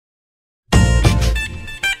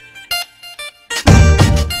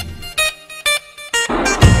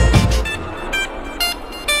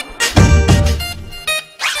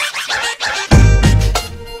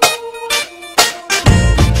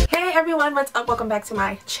up? Welcome back to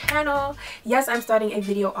my channel. Yes, I'm starting a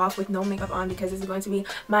video off with no makeup on because this is going to be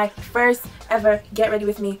my first ever get ready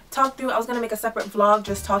with me talk through. I was going to make a separate vlog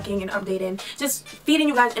just talking and updating, just feeding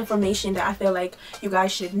you guys information that I feel like you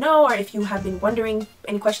guys should know, or if you have been wondering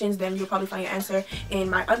any questions, then you'll probably find your answer in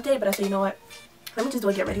my update. But I said, you know what, let me just do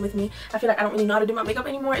a get ready with me. I feel like I don't really know how to do my makeup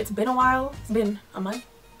anymore. It's been a while. It's been a month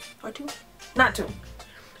or two, not two,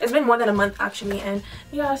 it's been more than a month actually. And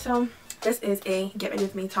yeah, so this is a get ready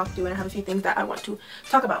with me talk through, and I have a few things that I want to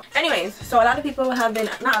talk about. Anyways, so a lot of people have been,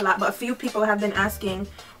 not a lot, but a few people have been asking,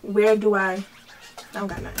 where do I don't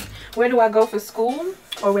got nothing. Where do I go for school,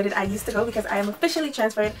 or where did I used to go? Because I am officially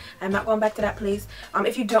transferred. I'm not going back to that place.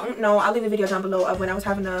 If you don't know, I'll leave a video down below of when I was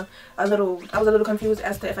having I was a little confused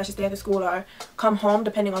as to if I should stay at the school or come home,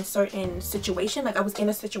 depending on certain situation. Like I was in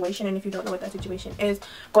a situation, and if you don't know what that situation is,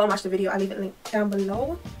 go and watch the video. I'll leave it linked down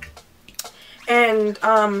below. And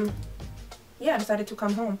yeah, I decided to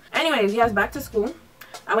come home. Anyways, yes, back to school.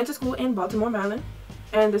 I went to school in Baltimore, Maryland,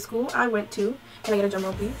 and the school I went to, can I get a drum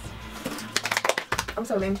roll please? I'm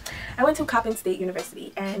so lame. I went to Coppin State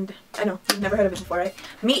University, and I know you've never heard of it before, right?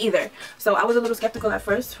 Me either. So I was a little skeptical at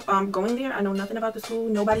first going there. I know nothing about the school.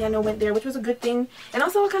 Nobody I know went there, which was a good thing, and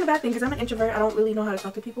also a kind of bad thing because I'm an introvert. I don't really know how to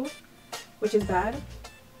talk to people, which is bad.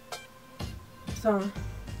 So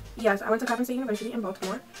yes, I went to Coppin State University in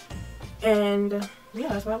Baltimore, and yeah,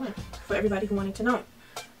 that's where I went, for everybody who wanted to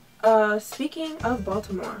know. Speaking of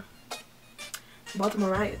Baltimore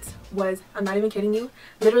riots was, I'm not even kidding you,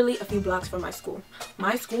 literally a few blocks from my school.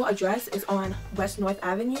 My school address is on West North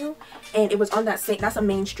Avenue, and it was on that same, that's a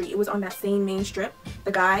main street, it was on that same main strip.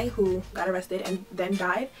 The guy who got arrested and then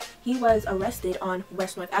died, he was arrested on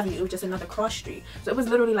West North Avenue. It was just another cross street, so it was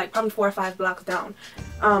literally like probably 4 or 5 blocks down.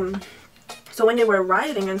 So when they were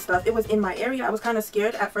rioting and stuff, it was in my area. I was kind of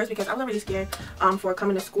scared at first because I was already scared for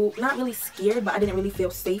coming to school. Not really scared, but I didn't really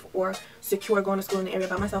feel safe or secure going to school in the area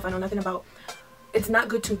by myself. I know nothing about, it's not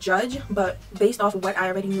good to judge, but based off of what I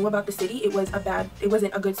already knew about the city, it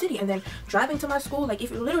wasn't a good city. And then driving to my school, like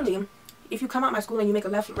if you come out my school and you make a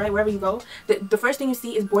left, right, wherever you go, the first thing you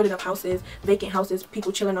see is boarded up houses, vacant houses,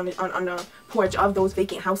 people chilling on the porch of those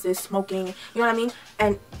vacant houses, smoking, you know what I mean?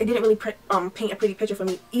 And it didn't really paint a pretty picture for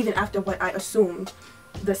me, even after what I assumed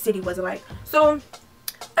the city was like. So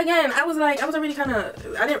again, I was already kind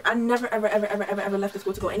of, I never ever left the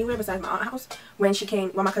school to go anywhere besides my aunt's house when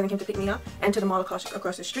my cousin came to pick me up, and to the mall across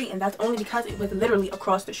the street, and that's only because it was literally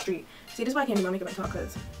across the street. See, this is why I can't do my makeup and talk,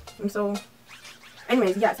 because I'm so.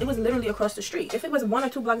 Anyways, yes, it was literally across the street. If it was 1 or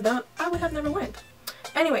 2 blocks down, I would have never went.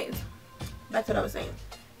 Anyways, back to what I was saying.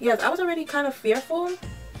 Yes, I was already kind of fearful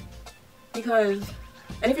because,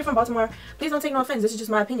 and if you're from Baltimore, please don't take no offense. This is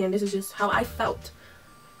just my opinion. This is just how I felt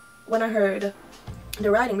when I heard the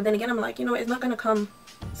rioting. But then again, I'm like, you know, it's not gonna come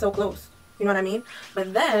so close. You know what I mean?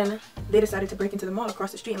 But then they decided to break into the mall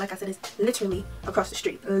across the street, and like I said, it's literally across the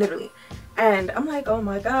street, literally. And I'm like, oh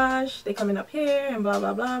my gosh, they coming up here and blah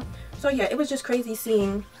blah blah. So yeah, it was just crazy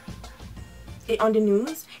seeing it on the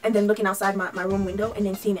news, and then looking outside my room window and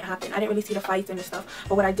then seeing it happen. I didn't really see the fights and the stuff,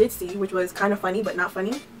 but what I did see, which was kind of funny but not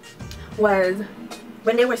funny, was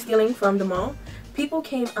when they were stealing from the mall, people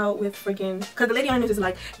came out with friggin', because the lady on the news is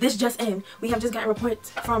like, this just in, we have just gotten reports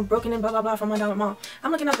from broken in blah blah blah from $1 mall.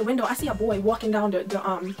 I'm looking out the window, I see a boy walking down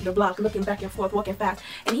the block, looking back and forth, walking fast,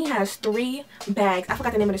 and he has 3 bags. I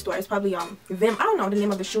forgot the name of the store. It's probably Vim, I don't know the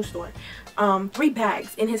name of the shoe store. 3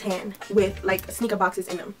 bags in his hand with like sneaker boxes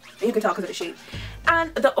in them, and you can tell because of the shape.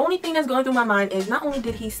 And the only thing that's going through my mind is, not only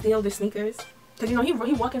did he steal the sneakers, because you know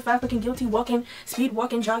he walking fast, looking guilty, walking, speed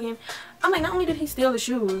walking, jogging. I'm like, not only did he steal the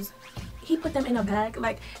shoes, he put them in a bag.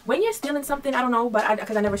 Like, when you're stealing something, I don't know, but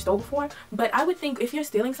because I never stole before, but I would think if you're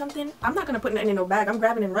stealing something, I'm not gonna put nothing in no bag. I'm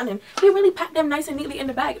grabbing and running. He really packed them nice and neatly in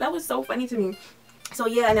the bag. That was so funny to me. So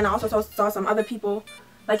yeah, and then I also saw some other people,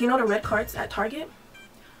 like, you know, the red carts at Target,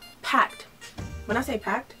 packed. When I say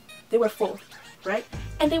packed, they were full, right?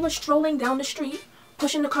 And they were strolling down the street,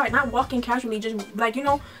 pushing the cart, not walking casually, just like, you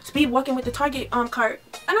know, speed walking with the Target cart.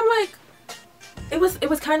 And I'm like, it was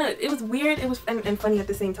weird, it was and funny at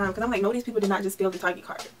the same time, because I'm like, no, these people did not just steal the Target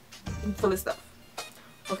cart full of stuff.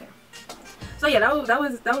 Okay, so yeah, that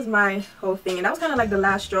was my whole thing, and that was kind of like the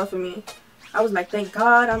last straw for me. I was like, thank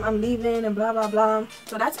God I'm leaving and blah blah blah.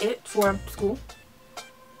 So that's it for school.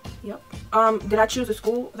 Yep. Did I choose a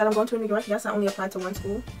school that I'm going to in New York? Yes, I only applied to 1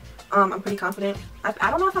 school. I'm pretty confident.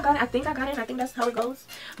 I don't know if I got it. I think I got it. I think that's how it goes.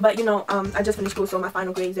 But you know, I just finished school, so my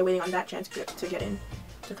final grades, they're waiting on that transcript to get in,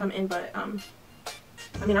 to come in. But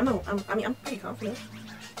I mean, I'm pretty confident.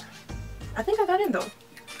 I think I got in though.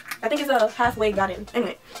 I think it's a halfway got in.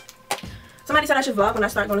 Anyway, somebody said I should vlog when I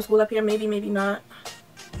start going to school up here. Maybe, maybe not.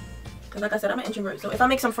 Because like I said, I'm an introvert. So if I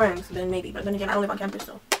make some friends, then maybe. But then again, I don't live on campus,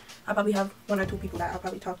 so I'll probably have 1 or 2 people that I'll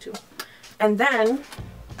probably talk to. And then,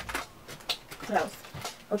 what else?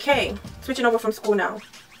 Okay, switching over from school now.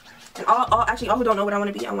 And actually, all who don't know what I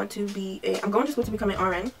want to be, I'm going to school to become an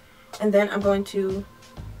RN. And then I'm going to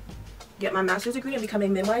get my master's degree and become a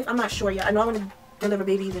midwife. I'm not sure yet. I know I want to deliver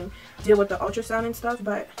babies and deal with the ultrasound and stuff,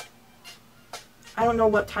 but I don't know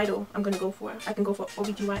what title I'm going to go for. I can go for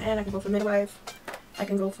OBGYN, I can go for midwife, I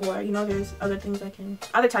can go for, you know, there's other things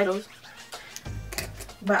other titles.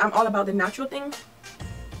 But I'm all about the natural thing,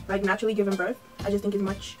 like naturally giving birth. I just think it's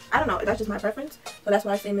much, I don't know, that's just my preference. So that's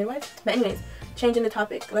why I say midwife. But anyways, changing the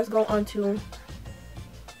topic, let's go on to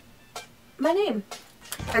my name.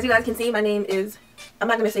 As you guys can see, my name is, I'm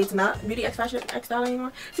not going to say it's not Beauty X Fashion X Style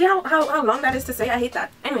anymore. See how long that is to say? I hate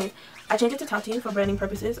that. Anyways, I changed it to Tattie for branding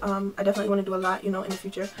purposes. I definitely want to do a lot, you know, in the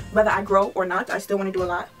future. Whether I grow or not, I still want to do a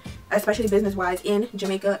lot. Especially business-wise in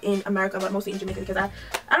Jamaica, in America, but mostly in Jamaica. Because I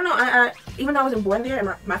don't know, even though I wasn't born there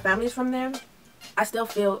and my family is from there, I still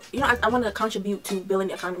feel, you know, I want to contribute to building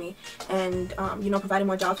the economy and, you know, providing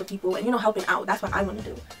more jobs for people and, you know, helping out. That's what I want to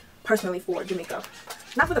do personally for Jamaica.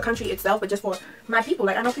 Not for the country itself, but just for my people.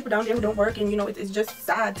 Like, I know people down there who don't work, and, you know, it's just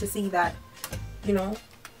sad to see that, you know,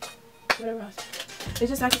 whatever else. It's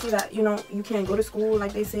just sad to see that, you know, you can't go to school,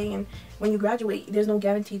 like they say, and when you graduate, there's no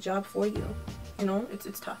guaranteed job for you. You know,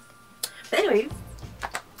 it's tough. But anyways,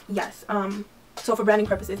 yes, so for branding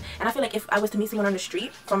purposes, and I feel like if I was to meet someone on the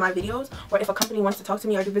street for my videos, or if a company wants to talk to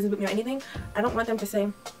me or do business with me or anything, I don't want them to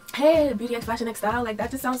say, hey, Beauty X Fashion X Style. Like,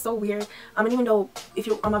 that just sounds so weird. And even though if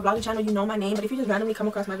you're on my vlogging channel, you know my name, but if you just randomly come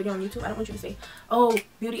across my video on YouTube, I don't want you to say, oh,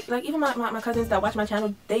 beauty, like even my cousins that watch my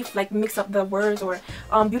channel, they like mix up the words, or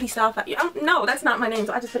beauty style. No, that's not my name,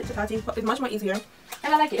 so I just put it to Tattie. It's much more easier,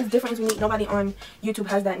 and I like it. It's different, it's unique. Nobody on YouTube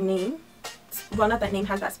has that name. Well, not that name,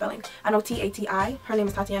 has that spelling. I know T-A-T-I. Her name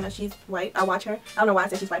is Tatiana. She's white. I watch her. I don't know why I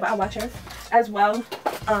said she's white, but I watch her as well.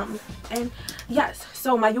 And yes,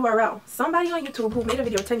 so my URL. Somebody on YouTube who made a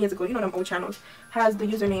video 10 years ago, you know them old channels, has the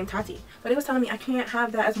username Tattie. But it was telling me I can't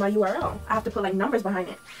have that as my URL. I have to put like numbers behind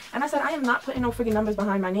it. And I said, I am not putting no freaking numbers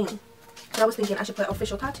behind my name. So I was thinking I should put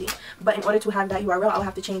official Tattie. But in order to have that URL, I'll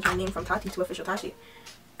have to change my name from Tattie to official Tattie.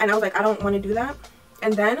 And I was like, I don't want to do that.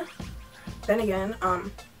 And then again,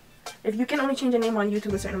 if you can only change your name on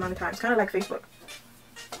YouTube a certain amount of times, kind of like Facebook.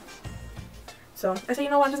 So I said, you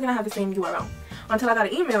know what, I'm just going to have the same URL. Until I got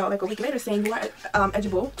an email like a week later saying you are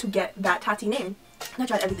eligible to get that Tattie name. And I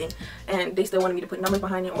tried everything, and they still wanted me to put numbers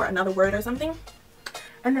behind it or another word or something.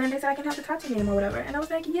 And then they said I can have the Tattie name or whatever. And I was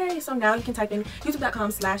like, yay. So now you can type in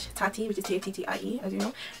youtube.com/Tattie, which is T-A-T-T-I-E, as you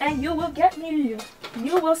know. And you will get me.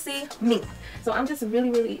 You will see me. So I'm just really,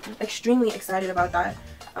 really extremely excited about that.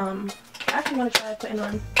 I actually want to try putting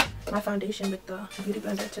on my foundation with the beauty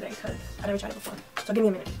blender today because I never tried it before. So give me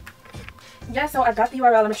a minute. Yeah, so I got the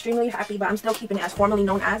URL. I'm extremely happy, but I'm still keeping it as formally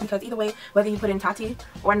known as, because either way, whether you put in Tattie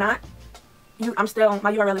or not, my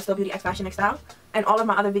URL is still Beauty X Fashion X Style, and all of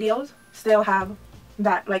my other videos still have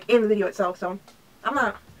that like in the video itself. So I'm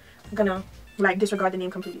not gonna like disregard the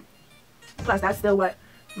name completely. Plus, that's still what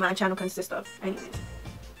my channel consists of, anyways.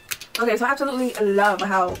 Okay, so I absolutely love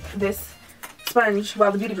how this sponge,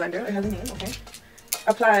 well, the beauty blender, it has a name, okay,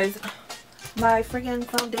 applies my friggin'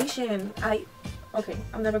 foundation. Okay,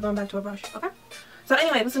 I'm never going back to a brush, okay? So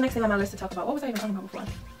anyway, what's the next thing on my list to talk about? What was I even talking about before?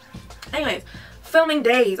 Anyways, filming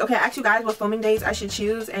days. Okay, I asked you guys what filming days I should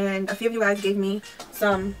choose, and a few of you guys gave me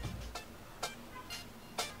some,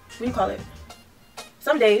 what do you call it?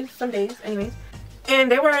 Some days, anyways.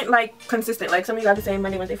 And they weren't like consistent. Like some of you guys are saying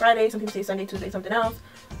Monday, Wednesday, Friday. Some people say Sunday, Tuesday, something else.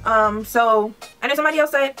 And then somebody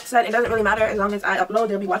else said it doesn't really matter as long as I upload,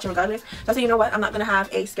 they'll be watching regardless. So I said, you know what, I'm not gonna have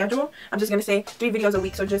a schedule. I'm just gonna say 3 videos a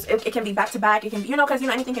week. So just it can be back to back. It can be, you know, because you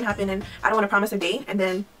know anything can happen, and I don't want to promise a date and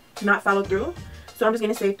then not follow through. So I'm just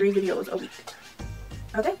gonna say 3 videos a week.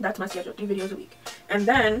 Okay, that's my schedule, 3 videos a week. And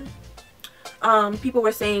then people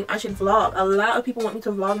were saying I should vlog. A lot of people want me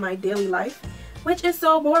to vlog my daily life, which is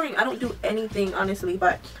so boring. I don't do anything, honestly,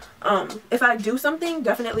 but if I do something,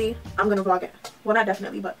 definitely I'm gonna vlog it. Well, not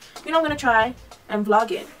definitely, but you know, I'm gonna try and vlog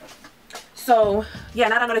it. So yeah,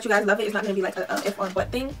 now that I know that you guys love it, it's not gonna be like a if or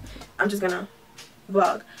but thing. I'm just gonna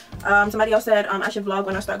vlog. Somebody else said I should vlog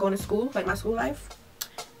when I start going to school, like my school life.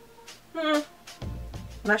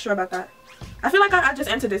 Not sure about that. I feel like I just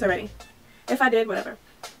answered this already. If I did, whatever.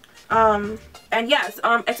 And yes,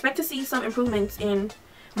 expect to see some improvements in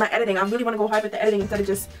my editing. I really want to go hard with the editing instead of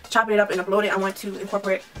just chopping it up and upload it. I want to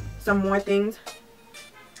incorporate some more things,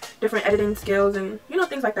 different editing skills, and you know,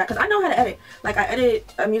 things like that, because I know how to edit. Like, I edited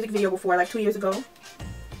a music video before, like 2 years ago.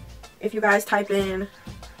 If you guys type in,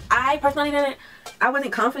 I personally didn't I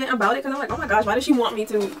wasn't confident about it because I'm like, oh my gosh, why does she want me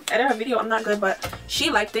to edit her video? I'm not good, but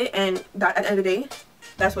she liked it, and that, at the end of the day,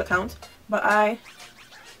 that's what counts. But I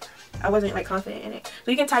wasn't like confident in it.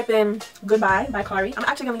 So you can type in Goodbye by Kari. I'm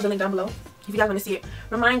actually gonna leave the link down below if you guys want to see it.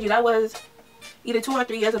 Remind you, that was either 2 or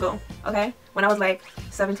 3 years ago, okay, when I was like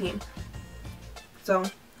 17. So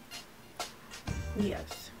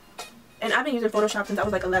yes, and I've been using Photoshop since I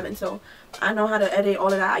was like 11, so I know how to edit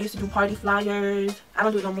all of that. I used to do party flyers. I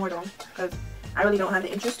don't do it no more though because I really don't have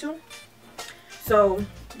the interest to. So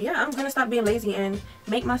yeah, I'm gonna stop being lazy and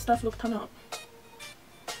make my stuff look turn up.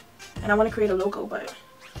 And I want to create a logo, but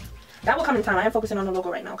that will come in time. I am focusing on the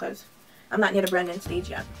logo right now because I'm not near the branding stage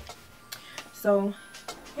yet. So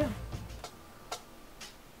yeah,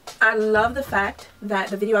 I love the fact that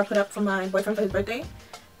the video I put up for my boyfriend for his birthday,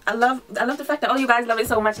 I love the fact that all you guys love it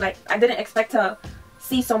so much. Like, I didn't expect to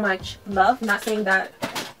see so much love. Not saying that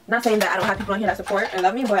I don't have people on here that support and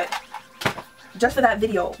love me, but just for that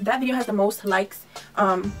video has the most likes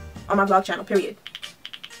on my vlog channel, period.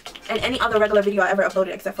 And any other regular video I ever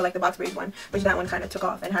uploaded except for like the box braid one, which that one kind of took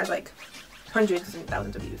off and has like hundreds and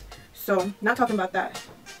thousands of views. So not talking about that.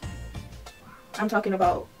 I'm talking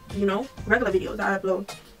about, you know, regular videos I upload.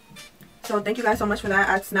 So thank you guys so much for that.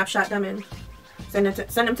 I snapshot them and send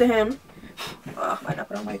them to him. Oh, why not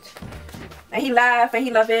put on white? And he laughed and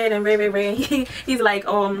he loved it and Ray. He's like,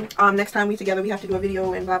 next time we together we have to do a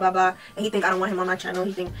video and blah blah blah. And he think I don't want him on my channel.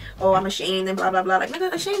 He think, oh, I'm ashamed and blah blah blah. Like,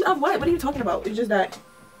 nigga, ashamed of what? What are you talking about? It's just that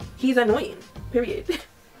he's annoying, period.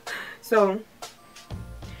 So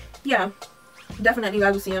yeah, definitely you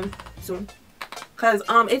guys will see him soon. Cause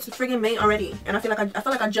it's friggin' May already, and I feel like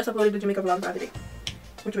I just uploaded the Jamaica vlog the other day,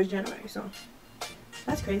 which was January. So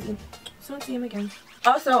that's crazy. Soon see him again.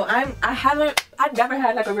 Also, I've never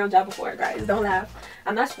had like a real job before, guys. Don't laugh.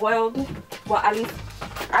 I'm not spoiled. Well, at least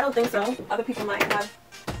I don't think so. Other people might have.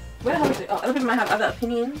 Where the hell is it? Oh, other people might have other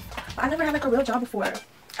opinions. But I never had like a real job before.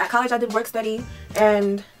 At college, I did work study,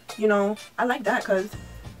 and you know, I like that because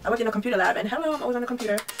I work in a computer lab, and hello, I'm always on the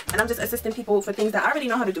computer, and I'm just assisting people for things that I already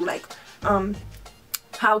know how to do, like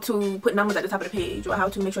how to put numbers at the top of the page, or how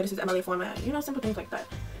to make sure this is MLA format, you know, simple things like that,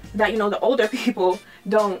 that, you know, the older people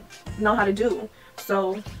don't know how to do.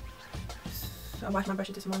 So I washed my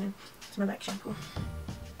brushes this morning. Smell like shampoo.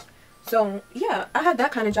 So yeah, I had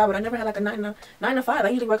that kind of job, but I never had like a 9 to 5. I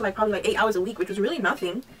usually work like probably like 8 hours a week, which was really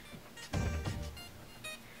nothing.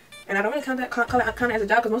 And I don't really count it as a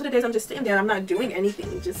job because most of the days I'm just sitting there and I'm not doing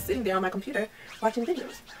anything, just sitting there on my computer watching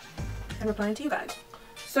videos and replying to you guys.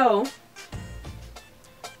 So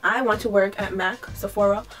I want to work at MAC,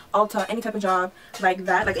 Sephora, Ulta, any type of job like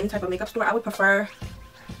that, like any type of makeup store. I would prefer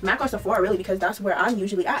MAC or Sephora really because that's where I'm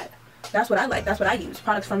usually at. That's what I like. That's what I use,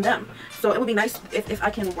 products from them. So it would be nice if I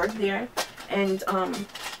can work there, and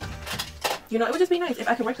you know, it would just be nice if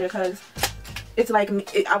I could work there because it's like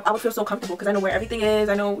I would feel so comfortable because I know where everything is.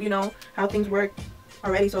 I know, you know, how things work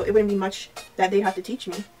already, so it wouldn't be much that they have to teach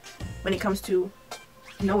me when it comes to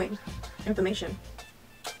knowing information.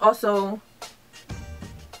 Also,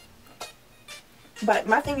 but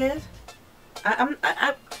my thing is,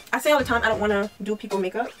 I say all the time I don't want to do people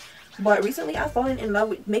makeup, but recently I've fallen in love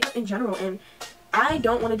with makeup in general, and I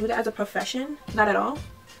don't want to do that as a profession, not at all.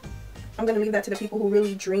 I'm gonna leave that to the people who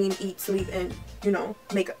really dream, eat, sleep, and, you know,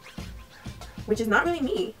 makeup, which is not really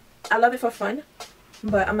me. I love it for fun,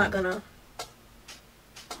 but I'm not gonna.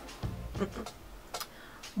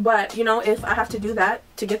 But you know, if I have to do that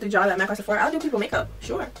to get the job at MAC or Sephora, I'll do people makeup,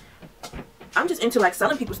 sure. I'm just into like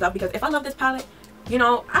selling people stuff because if I love this palette, you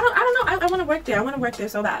know, I don't know, I want to work there. I want to work there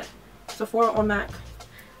so bad. Sephora or MAC.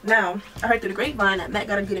 Now, I heard through the grapevine that MAC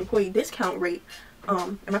got a good employee discount rate.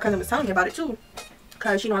 And my cousin was telling me about it too,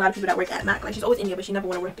 because she know a lot of people that work at MAC. Like, she's always in here, but she never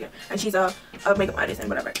want to work there, and she's a makeup artist and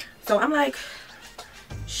whatever. So I'm like,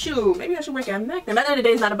 shoot, maybe I should work at MAC. And at the end of the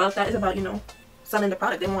day, it's not about that. It's about, you know, selling the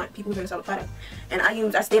product. They want people who's gonna sell the product. And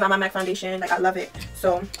I stay by my MAC foundation. Like, I love it.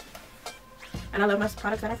 So, and I love my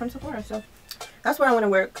products that are from Sephora. So that's where I want to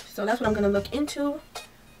work. So that's what I'm gonna look into.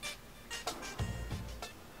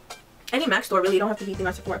 Any MAC store really, don't have to be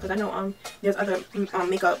thing Sephora, because I know there's other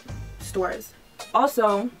makeup stores.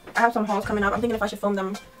 Also, I have some hauls coming up. I'm thinking if I should film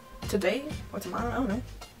them today or tomorrow. I don't know.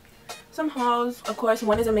 Some hauls, of course.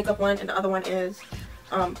 One is a makeup one, and the other one is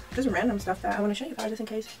just random stuff that I want to show you guys, just in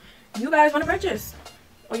case you guys want to purchase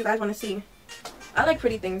or you guys want to see. I like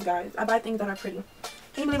pretty things, guys. I buy things that are pretty.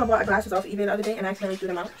 Can you believe I bought glasses off eBay the other day and I accidentally threw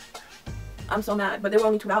them out? I'm so mad, but they were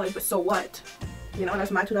only $2, but so what? You know,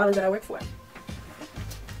 that's my $2 that I work for.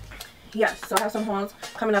 Yes, so I have some hauls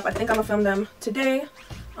coming up. I think I'm gonna film them today.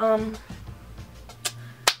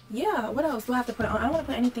 Yeah, what else do I have to put on? I don't want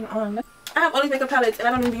to put anything on. I have all these makeup palettes and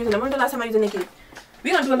I don't even be using them. When was the last time I used a Nikki?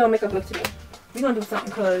 We're gonna do a little makeup look today. we're gonna do something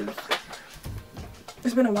because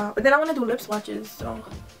it's been a while. But then I want to do lip swatches, so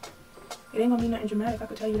it ain't gonna be nothing dramatic, I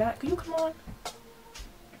could tell you that. Could you come on?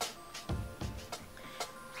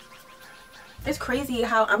 It's crazy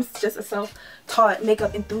how I'm just a self-taught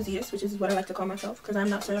makeup enthusiast, which is what I like to call myself, because I'm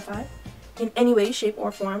not certified in any way, shape,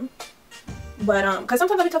 or form. But because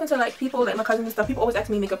sometimes I'll be talking to like people, like my cousins and stuff. People always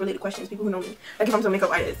ask me makeup related questions, people who know me, like if I'm a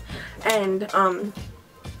makeup artist. And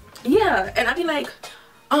yeah, and I'd be like,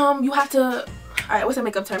 you have to, alright, what's a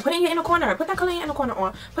makeup term? Put it in your inner corner, put that color in your inner corner,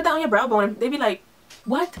 or put that on your brow bone. And they'd be like,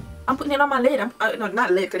 what? I'm putting it on my lid. No,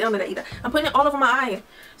 not lid, because they don't know that either. I'm putting it all over my eye.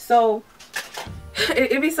 So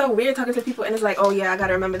it'd be so weird talking to people, and it's like, oh yeah, I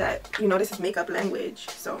gotta remember that, you know, this is makeup language.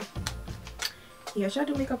 So yeah, should I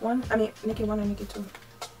do makeup 1? I mean naked 1 or naked 2?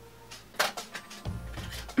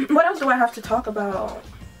 What else do I have to talk about?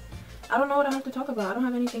 I don't know what I have to talk about. I don't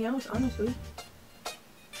have anything else, honestly.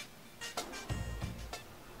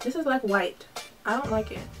 This is like white. I don't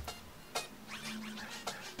like it.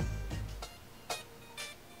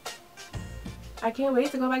 I can't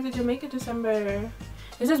wait to go back to Jamaica December.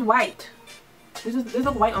 This is white. This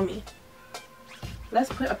look white on me. Let's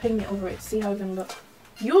put a pigment over it. See how it's gonna look.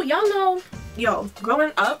 Y'all know, yo,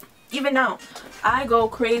 growing up, even now, I go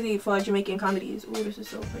crazy for Jamaican comedies. Ooh, this is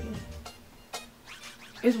so pretty.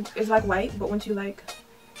 It's like white, but once you like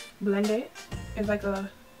blend it, it's like a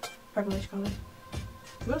purplish color.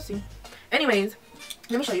 We'll see. Anyways,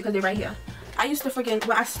 let me show you because they're right here. I used to freaking,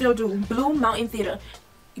 well, I still do, Blue Mountain Theater.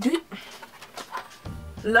 Do you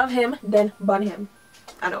love him, then bun him.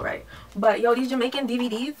 I know, right? But yo, these Jamaican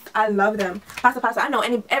DVDs, I love them. Pasa Pasa, I know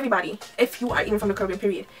everybody, if you are even from the Caribbean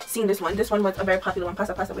period, seen this one. This one was a very popular one.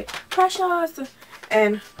 Pasa Pasa with Precious.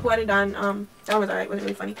 And who had it done? That one was alright, wasn't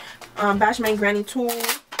really funny. Bashman Granny 2.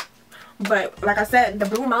 But like I said, the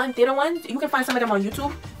Blue Mountain Theater ones, you can find some of them on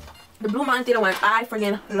YouTube. The Blue Mountain Theater ones, I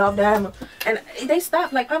freaking love them. And they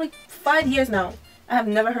stopped like probably 5 years now. I have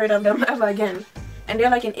never heard of them ever again. And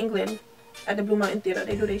they're like in England at the Blue Mountain Theater.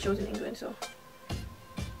 They do their shows in England, so.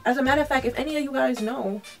 As a matter of fact, if any of you guys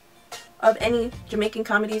know of any Jamaican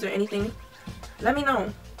comedies or anything, let me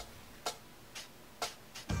know.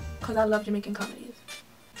 Because I love Jamaican comedies.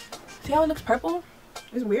 See how it looks purple?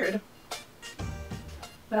 It's weird.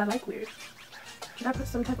 But I like weird. Should I put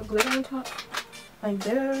some type of glitter on top? Like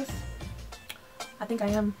this? I think I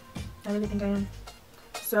am. I really think I am.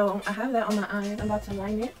 So I have that on my eyes. I'm about to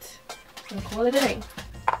line it and call it a day.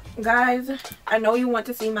 Guys, I know you want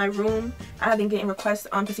to see my room. I have been getting requests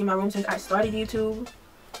to see my room since I started YouTube,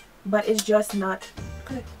 but it's just not.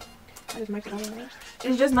 Okay, I just marked it all right.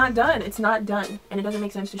 It's just not done. It's not done, and it doesn't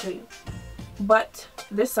make sense to show you. But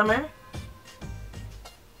this summer,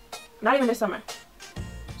 not even this summer,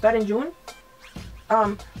 start in June,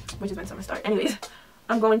 which is when summer starts. Anyways,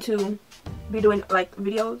 I'm going to be doing like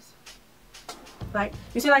videos. Like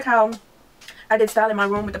you see, like how I did style in my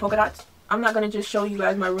room with the polka dots. I'm not going to just show you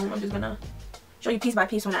guys my room. I'm just going to show you piece by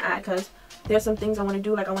piece when I add, because there's some things I want to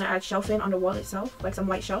do. Like I want to add shelving on the wall itself, like some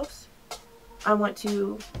white shelves. I want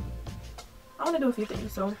to do a few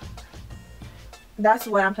things. So that's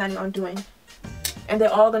what I'm planning on doing. And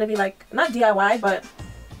they're all going to be like, not DIY, but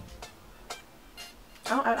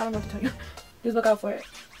I don't know what to tell you. Just look out for it.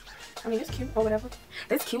 I mean, it's cute or whatever.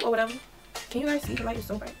 It's cute or whatever. Can you guys see? The light is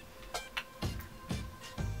so bright.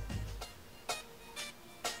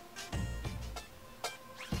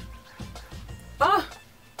 Oh,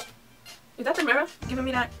 is that the mirror giving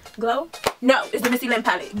me that glow? No, it's the Missy Lynn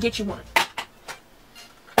palette. Get you one.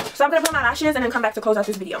 So I'm gonna put my lashes and then come back to close out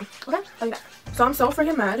this video. Okay, like that. So I'm so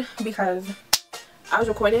freaking mad because I was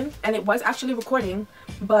recording and it was actually recording,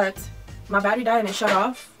 but my battery died and it shut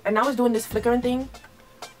off, and now it's doing this flickering thing,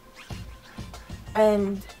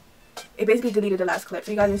 and it basically deleted the last clip.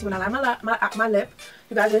 So you guys didn't see when I lined my lip.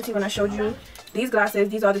 You guys didn't see when I showed you these glasses.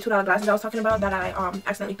 These are the $2 glasses I was talking about that I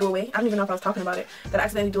accidentally threw away. I don't even know if I was talking about it. That I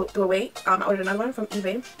accidentally threw away. I ordered another one from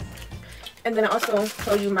eBay. And then I also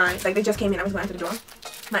show you my, like they just came in. I was going to the door.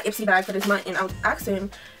 My Ipsy bag for this month, and I was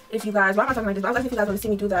asking if you guys, why am I talking like this? I was asking if you guys want to see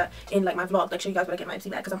me do that in like my vlog, like show you guys what I get my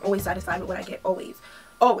Ipsy bag, because I'm always satisfied with what I get, always.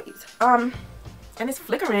 And it's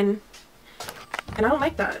flickering, and I don't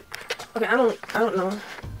like that. Okay, I don't know.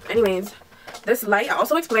 Anyways, this light, I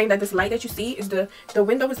also explained that this light that you see is the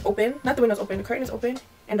window is open, not the window's open, the curtain is open,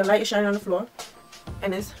 and the light is shining on the floor,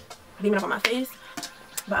 and it's beaming up on my face,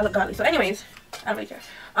 but I look godly. So anyways, I don't really care.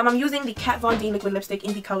 I'm using the Kat Von D liquid lipstick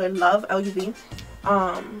in the color Love LUV.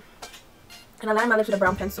 And I line my lips with a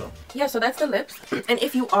brown pencil. Yeah, so that's the lips. And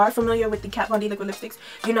if you are familiar with the Kat Von D liquid lipsticks,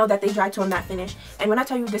 you know that they dry to a matte finish. And when I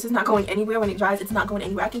tell you this is not going anywhere, when it dries, it's not going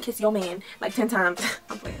anywhere. I can kiss your man like 10 times.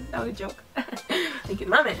 I'm playing. That was a joke. I can kiss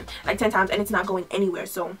my man like 10 times and it's not going anywhere.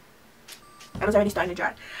 So and it's already starting to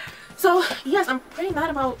dry. So yes, I'm pretty mad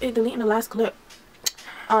about it deleting the last clip.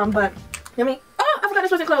 But let me. Oh, I forgot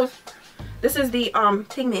this wasn't closed. This is the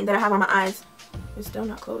pigment that I have on my eyes. It's still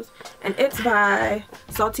not closed, and it's by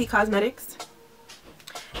Salty Cosmetics,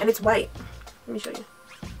 and it's white. Let me show you.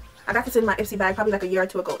 I got this in my Ipsy bag probably like a year or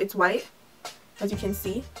two ago. It's white, as you can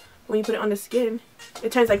see. When you put it on the skin,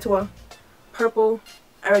 it turns like to a purple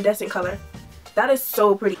iridescent color. That is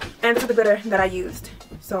so pretty, and it's the glitter that I used.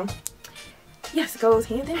 So yes, it goes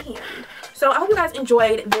hand in hand. So I hope you guys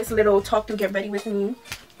enjoyed this little talk through get ready with me.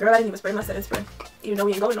 Girl, I didn't even spray my setting spray, even though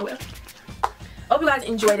we ain't going nowhere. I hope you guys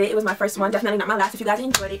enjoyed it. It was my first one, definitely not my last. If you guys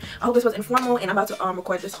enjoyed it, I hope this was informal, and I'm about to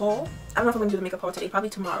record this haul. I don't know if I'm gonna do the makeup haul today, probably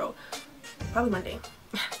tomorrow, probably Monday.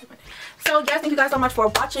 So yes, thank you guys so much for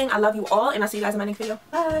watching. I love you all, and I'll see you guys in my next video.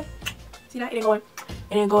 Bye. See that? It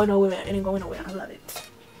ain't going nowhere. It ain't going nowhere. I love it.